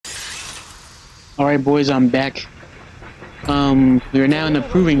Alright boys, I'm back. We are now in the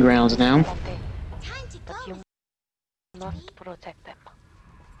proving grounds now. But you must protect them.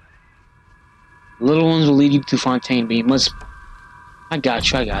 Little ones will lead you to Fontaine, but you must... I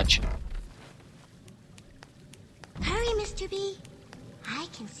got you. Hurry, Mr. B. I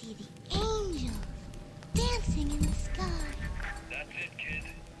can see the angels dancing in the sky. That's it, kid.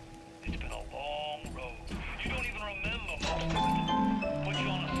 It's been a long road. You don't even remember most of it. Put you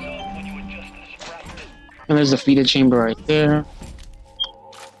on a sub when you were just a sprat. And there's the feeder chamber right there.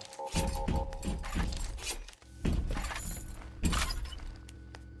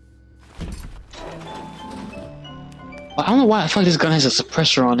 I don't know why I feel like this gun has a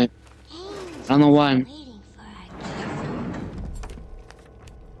suppressor on it. I don't know why. Waiting for our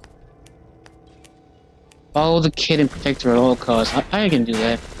Follow the kid and protect her at all costs. I can do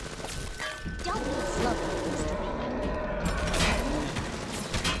that. Don't be slow, Mr.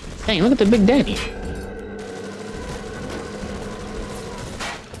 B. Dang, look at the Big Daddy.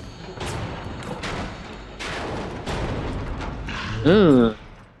 Ugh.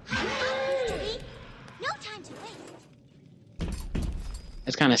 Mr. B, no time to waste.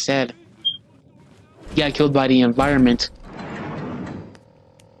 That's kind of sad. He got killed by the environment.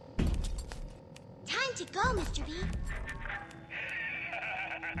 Time to go, Mr. B.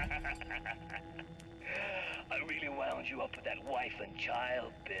 I really wound you up with that wife and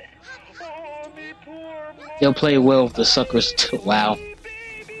child bit. Oh, me poor mom. They'll play well with the suckers too. Wow.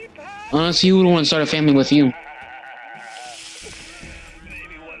 Honestly, you would want to start a family with you.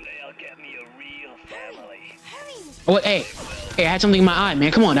 Maybe one day I'll get me a real family. Hurry, Mr. Oh, hey, I had something in my eye,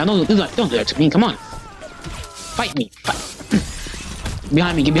 man. Come on, now don't do that to me. Come on, fight me. Fight.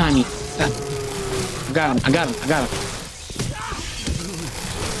 Behind me, get behind me. I got him.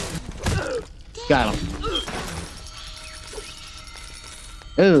 Got him.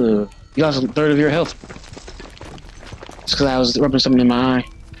 Ugh, you lost a third of your health. It's because I was rubbing something in my eye.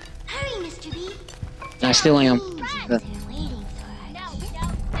 Hurry, Mr. B. And I still am. Angels are waiting for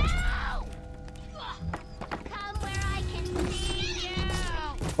our Come where I can see you.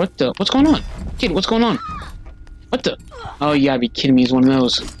 What the? What's going on? Kid, what's going on? What the? Oh, you gotta be kidding me. He's one of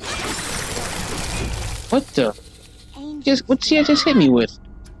those. What the? What's he just hit me with?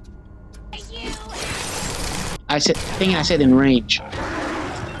 I said in range.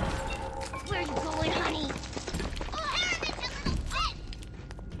 Where you going, honey?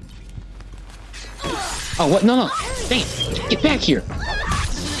 Oh, what? No. Dang it. Get back here.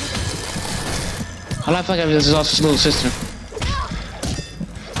 I feel like this is also his little sister.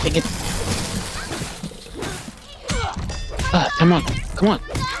 Take it. Come on. Hurry,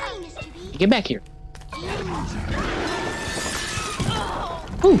 Mr. B. Get back here.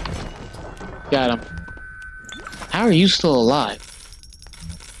 Woo. Got him. How are you still alive?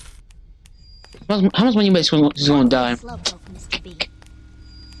 How much money you bet he's gonna die? Slowpoke, Mr. B.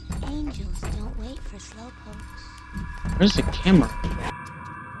 Angels don't wait for slowpokes. Where's the camera?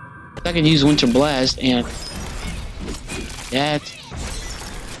 I could use Winter Blast and that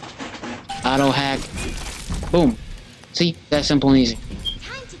auto hack. Boom. See, that's simple and easy.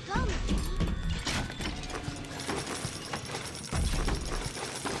 Time to go, Mr. B.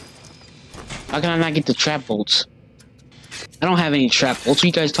 How can I not get the trap bolts? I don't have any trap bolts. What are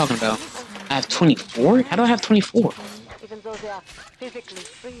you guys talking about? I have 24? How do I have 24? Even though they are physically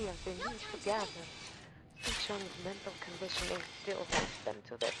free as they need to gather, Sean's mental conditioning still holds them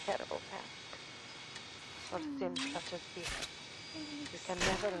to their terrible past. For sins such as this, you can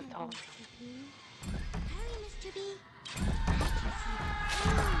never atone. Hurry, Mr. B. I can see the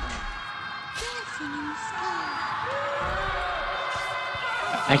angels dancing in the sky.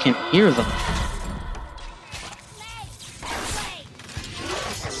 I can hear them.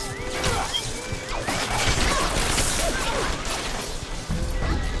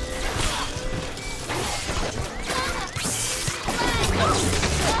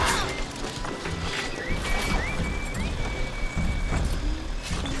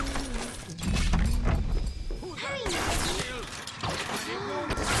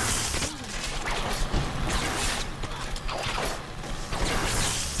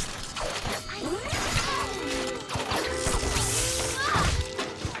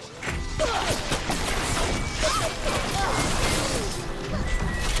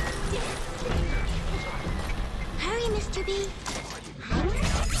 Hurry, Mr. B.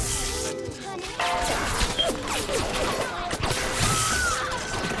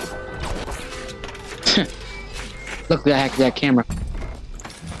 Look, I hacked that camera.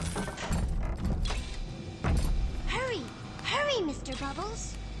 Hurry, Mr.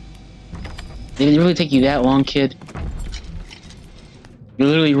 Bubbles. Did it really take you that long, kid? You're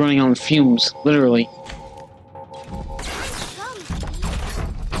literally running on fumes. Literally. Go,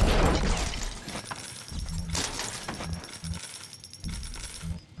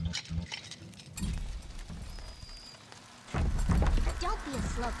 Mr. B. Don't be a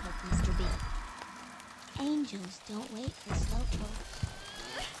slowpoke, Mr. B. Angels don't wait for slowpokes.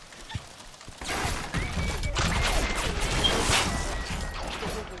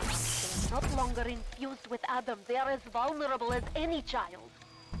 Not longer infused with Adam, they are as vulnerable as any child.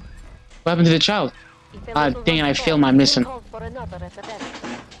 What happened to the child? If a Ah, little dang it, one I falls, failed my one mission. calls for another at the best.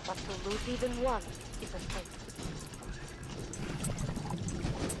 But to lose even one is a fate.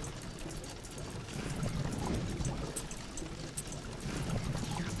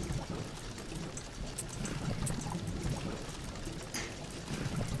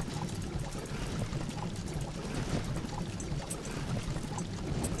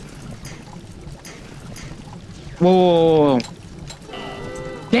 Whoa, whoa, whoa, whoa.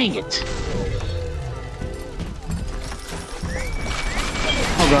 Dang it.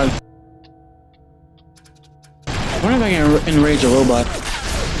 Oh god. I wonder if I can enrage a robot.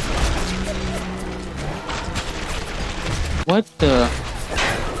 What the?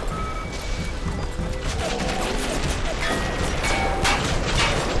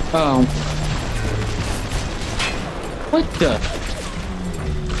 Oh. What the?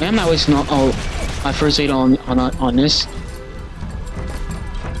 Man, I'm not wasting all my first aid on this.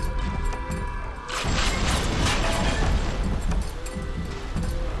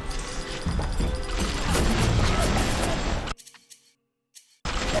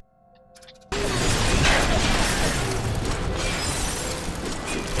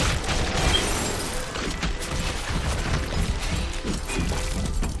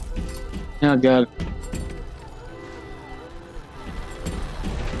 Oh god.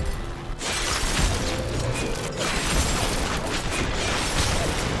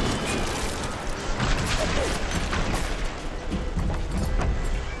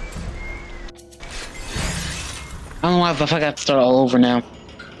 I don't know why if I got to start all over now.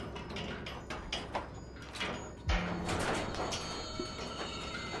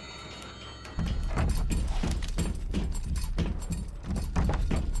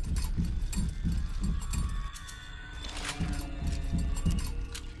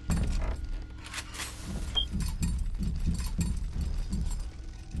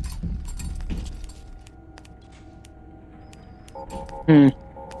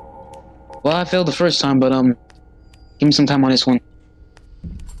 Well, I failed the first time, but give me some time on this one.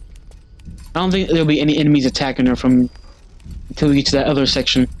 I don't think there'll be any enemies attacking her from until we get to that other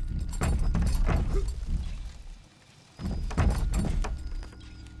section.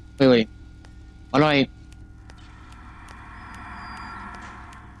 Wait. Why do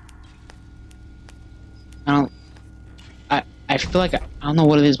I feel like I don't know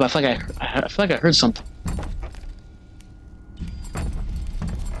what it is, but I feel like I heard something.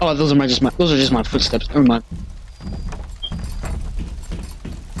 Oh, those are just my footsteps. Never mind.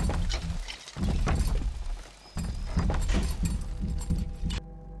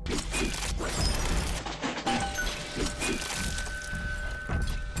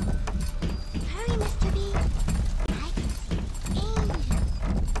 Hurry, Mr. B. I can see angels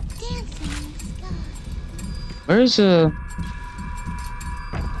dancing in the sky.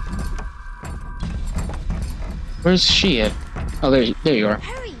 Where's she at? Oh, there you are.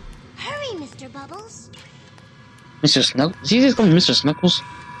 Hurry, Mr. Bubbles. Mr. Snuggles? Is he just called Mr. Snuggles?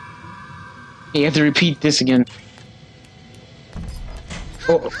 Hey, you have to repeat this again.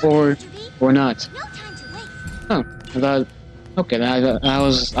 Or not. No time to waste. Oh, I thought... Okay, I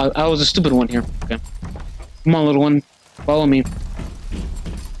was a stupid one here. Okay. Come on, little one. Follow me.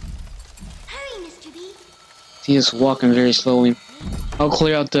 Hurry, Mr. B. He is walking very slowly. I'll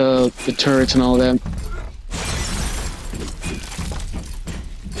clear out the turrets and all that.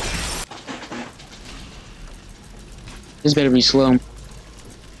 This better be slow.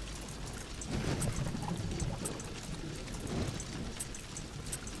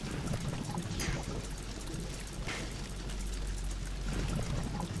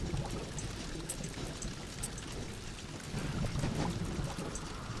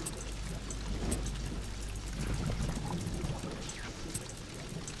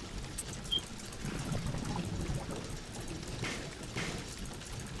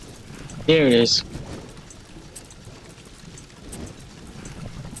 There it is.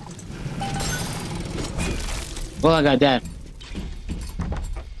 Well, I got that. Time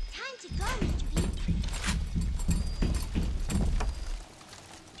to go, Mr. B.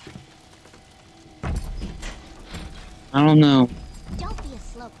 I don't know. Don't be a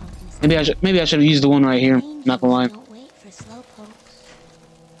slowpoke, Mr. Maybe I should have used the one right here. Angels Not gonna lie. don't wait for slowpokes.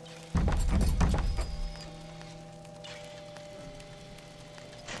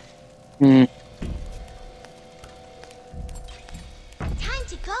 Hmm. Time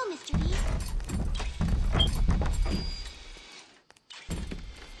to go, Mr. B.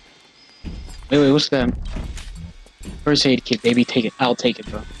 Wait, what's that? First aid kit, baby. Take it. I'll take it,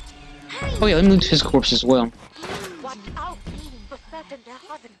 bro. Hurry, Oh yeah, let me move his corpse as well. Watch out! For certain their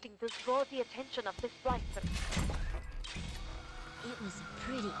harvesting will draw the attention of this blighter. It was a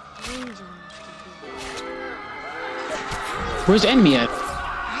pretty angel, Mr. B. Where's the enemy at? I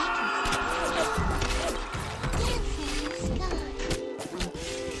can see dancing in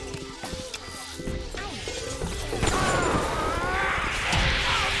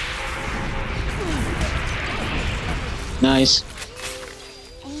the sky. Nice.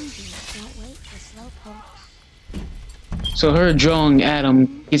 Angels don't wait for slow pokes. So her drawing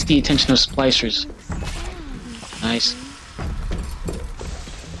Adam gets the attention of splicers. Nice.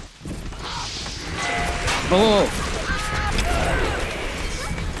 Oh!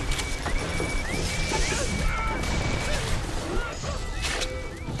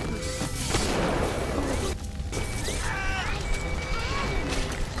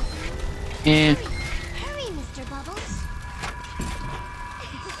 And Hurry, Mr. Bubbles.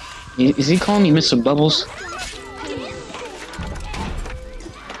 is he calling me Mr. Bubbles?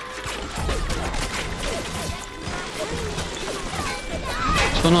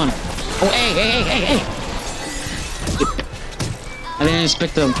 What's going on? Oh, hey! I didn't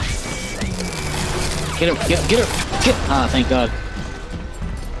expect them. Get her! Ah, thank God.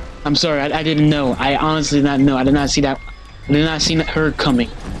 I'm sorry, I didn't know. I honestly did not know. I did not see that. I did not see her coming.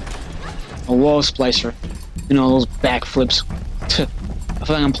 A wall splicer. You know, those backflips. I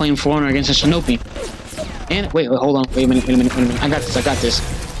feel like I'm playing For Honor against a Shinobi. And, wait, hold on. Wait a minute. I got this.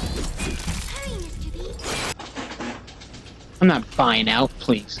 Hurry, Mr. B. I'm not buying out,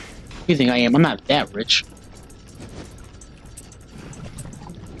 please. Who do you think I am? I'm not that rich.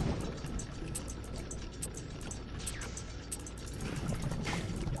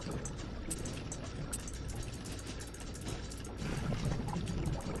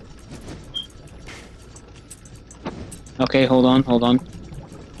 Okay, hold on.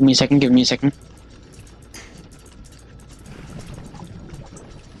 Give me a second.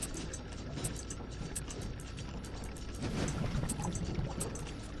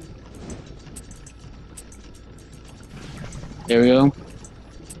 There we go.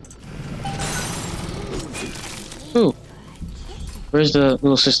 Ooh. Where's the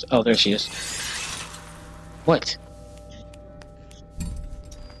little sister? Oh, there she is. What?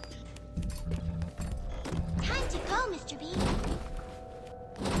 Time to go, Mr. B.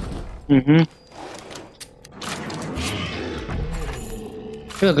 Mm-hmm.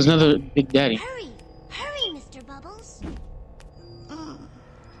 Hey, look, there's another Big Daddy. Hurry, Mr. Bubbles. I'm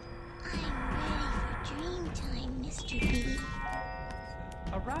ready for dream time, Mr. B.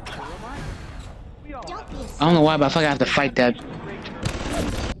 A rapture reminder. We all Don't be a I don't know why, but I feel like I have to fight that.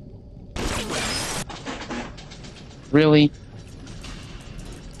 Really?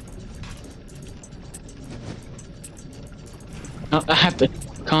 I have to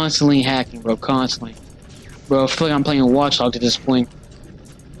constantly hacking, bro. Constantly. Bro, I feel like I'm playing Watch Dogs at this point.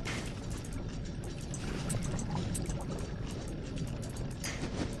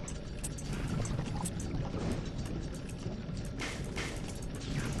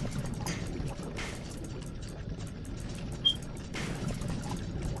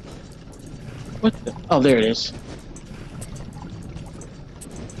 What the? Oh, there it is.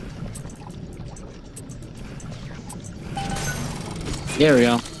 There we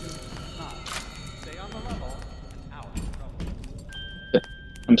go. stay on the level. Out of trouble.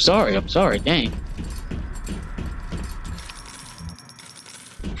 I'm sorry, dang.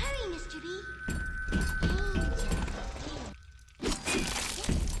 Hurry, Mr. B.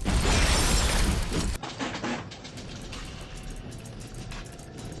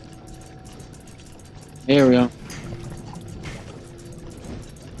 There we go.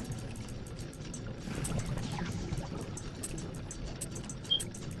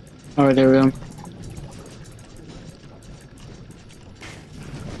 Alright, there we go.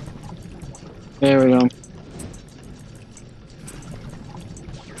 There we go.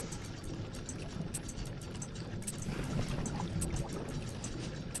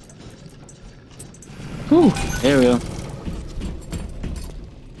 Whew, there we go.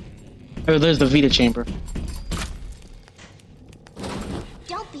 Oh, there's the Vita chamber.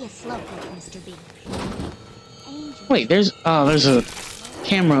 Don't be a slowpoke, Mr. B. Angel. Wait, there's a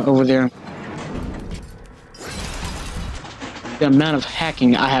camera over there. The amount of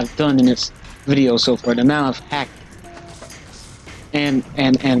hacking I have done in this video so far, the amount of hack. And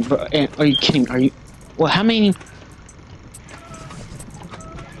are you kidding? Are you? Well, how many?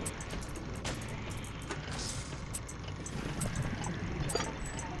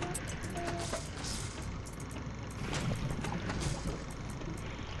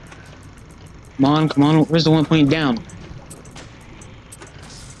 Come on, come on. Where's the one pointing down?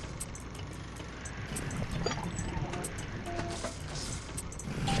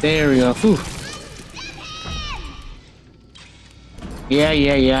 There we go. Whew. Yeah,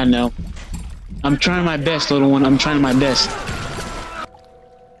 I know. I'm trying my best, little one. I'm trying my best.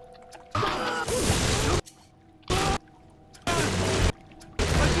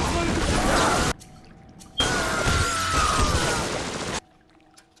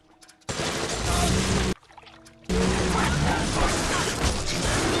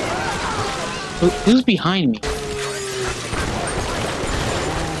 Who's behind me?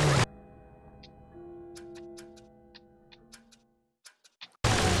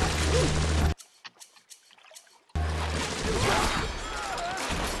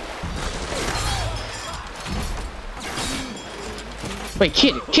 Wait,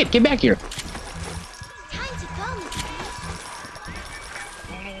 kid, get back here. Time to go, Mr.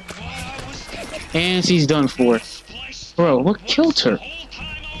 Don't know what I was thinking. And she's done for. Spliced Bro, what killed her? the whole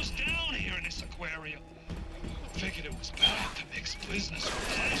time I was down here in this aquarium. Figured it was bad to mix business with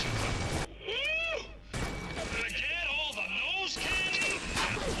pleasure. Woo! To get all the nose candy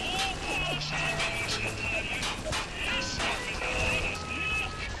and all polish I should tell you. This stuff is hot as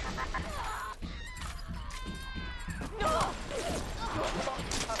milk.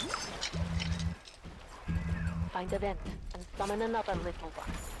 Find a vent and summon another little one.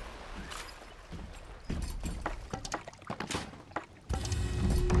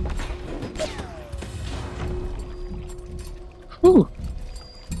 Whew.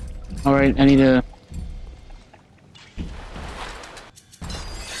 Alright, I need to...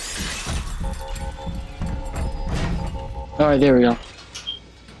 Alright, there we go.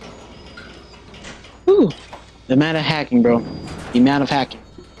 Whew. The amount of hacking, bro. The amount of hacking.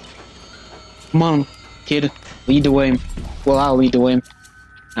 Come on, kid. Lead the way. Well, I'll lead the way.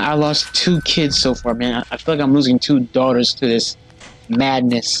 I lost 2 kids so far, man. I feel like I'm losing 2 daughters to this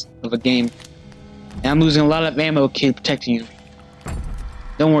madness of a game. And I'm losing a lot of ammo, kid, protecting you.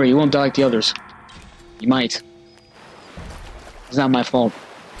 Don't worry, you won't die like the others. You might. It's not my fault.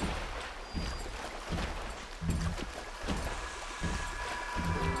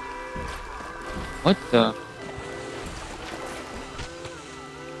 What the?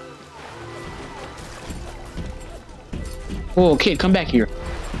 Whoa, kid, come back here.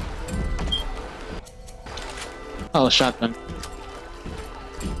 Oh, shotgun.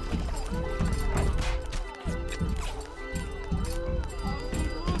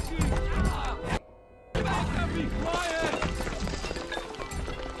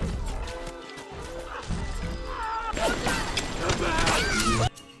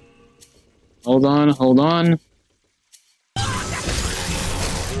 Hold on.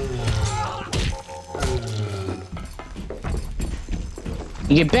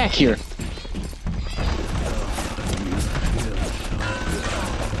 You get back here.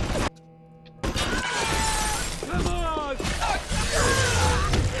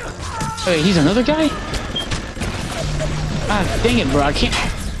 Wait, he's another guy? Ah, dang it, bro, I can't...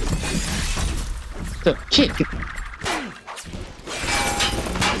 The kid...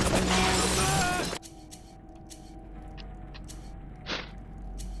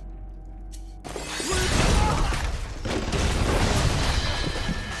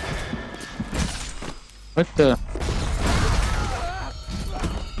 What the...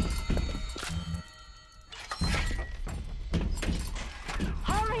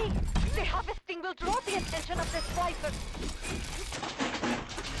 Hurry! The harvesting will draw the attention of the splicers.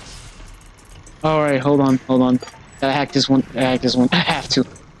 Alright, hold on. Gotta hack this one. I have to.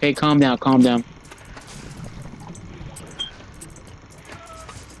 Okay, calm down.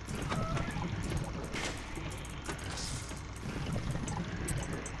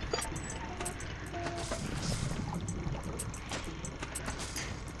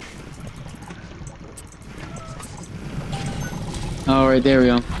 Alright, there we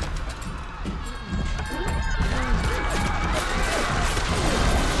go.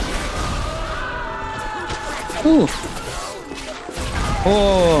 Ooh.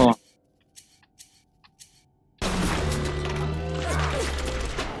 Oh.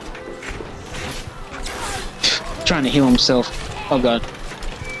 Trying to heal himself. Oh god.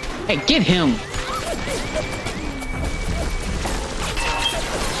 Hey, get him.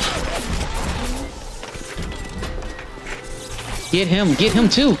 Get him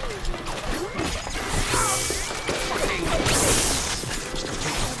too.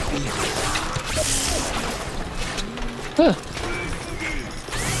 Huh.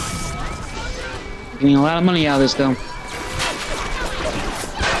 Getting a lot of money out of this though.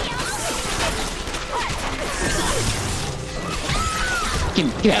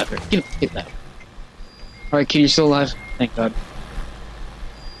 Get out of here. Get out. Alright, kid, you're still alive. Thank God.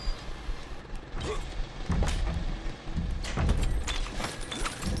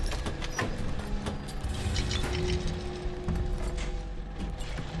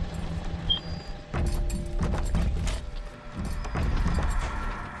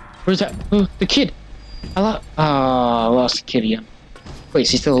 Where's that? Oh, the kid! I lost the kid again. Wait,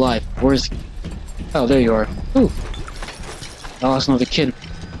 he's still alive. Where's... Oh, there you are. Ooh! I lost another kid.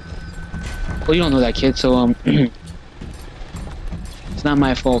 Well, you don't know that kid, so, it's not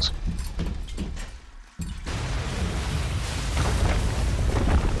my fault.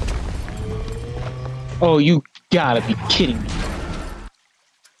 Oh, you gotta be kidding me.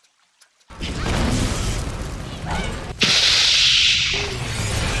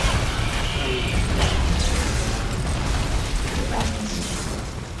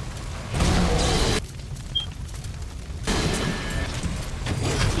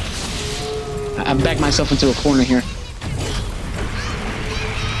 I backed myself into a corner here.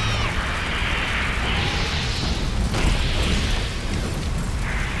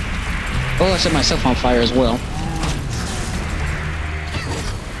 Oh, I set myself on fire as well.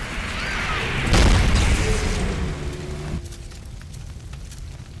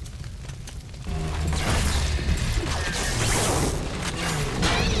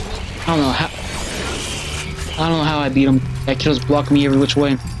 I don't know how I beat him. That kid was blocking me every which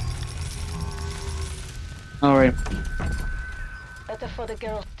way. Alright. Better for the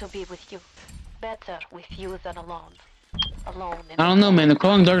girls to be with you. Better with you than alone. Alone in I don't know, man. The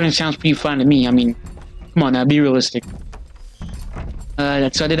Crawling Darkness sounds pretty fun to me. I mean, come on now, be realistic. So I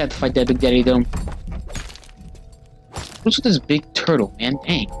did have to fight that Big Daddy, though. What's with this big turtle, man?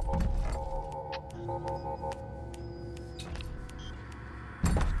 Dang.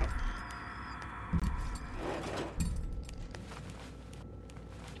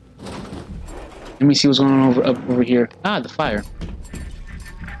 Let me see what's going on up over here. Ah, the fire.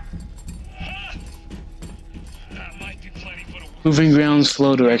 Moving grounds,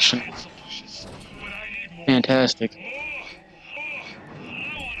 flow direction. Fantastic.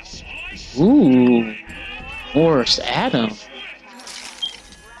 Ooh. Horse Adam.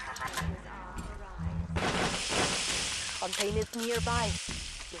 Fontaine is nearby.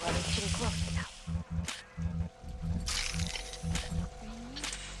 You are reaching close enough.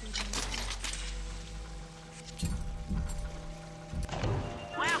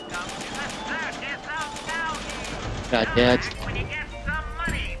 God, Dad. When you get some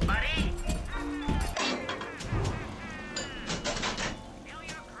money, buddy. Feel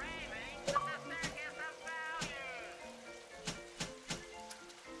your craving with the circus of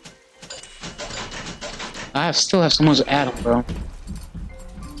value. I still have someone's Adam, bro.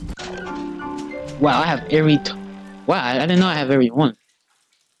 Wow, I have every... Wow, I didn't know I have every one.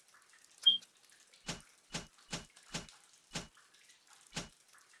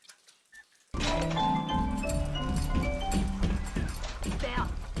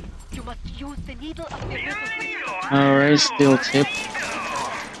 Alright, steel tip. It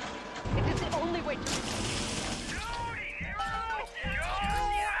is the only way to...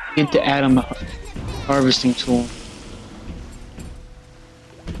 Get the Adam harvesting tool.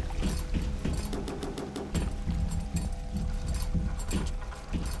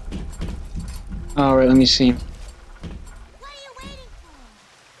 Alright, let me see. What are you waiting for?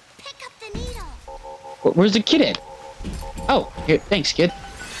 Pick up the needle. Where's the kid at? Oh, here, thanks, kid.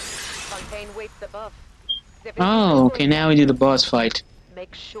 Fontaine waits above. Oh, okay, now we do the boss fight.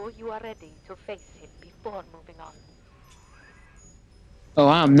 Make sure you are ready to face him before moving on. Oh,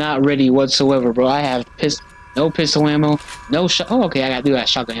 I'm not ready whatsoever, bro. I have no pistol ammo, no shot. Oh, okay, I gotta do that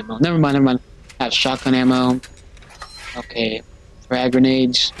shotgun ammo. Never mind. I have shotgun ammo. Okay, frag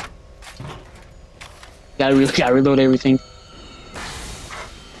grenades. Gotta reload everything.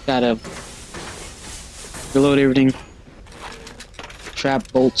 Gotta reload everything.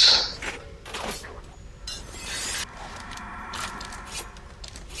 Trap bolts.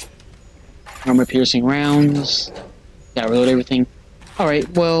 Armor piercing rounds. Gotta reload everything. Alright,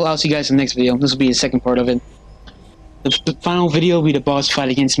 well, I'll see you guys in the next video. This will be the second part of it. The final video will be the boss fight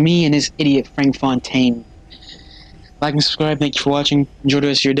against me and this idiot Frank Fontaine. Like and subscribe. Thank you for watching. Enjoy the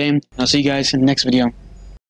rest of your day. I'll see you guys in the next video.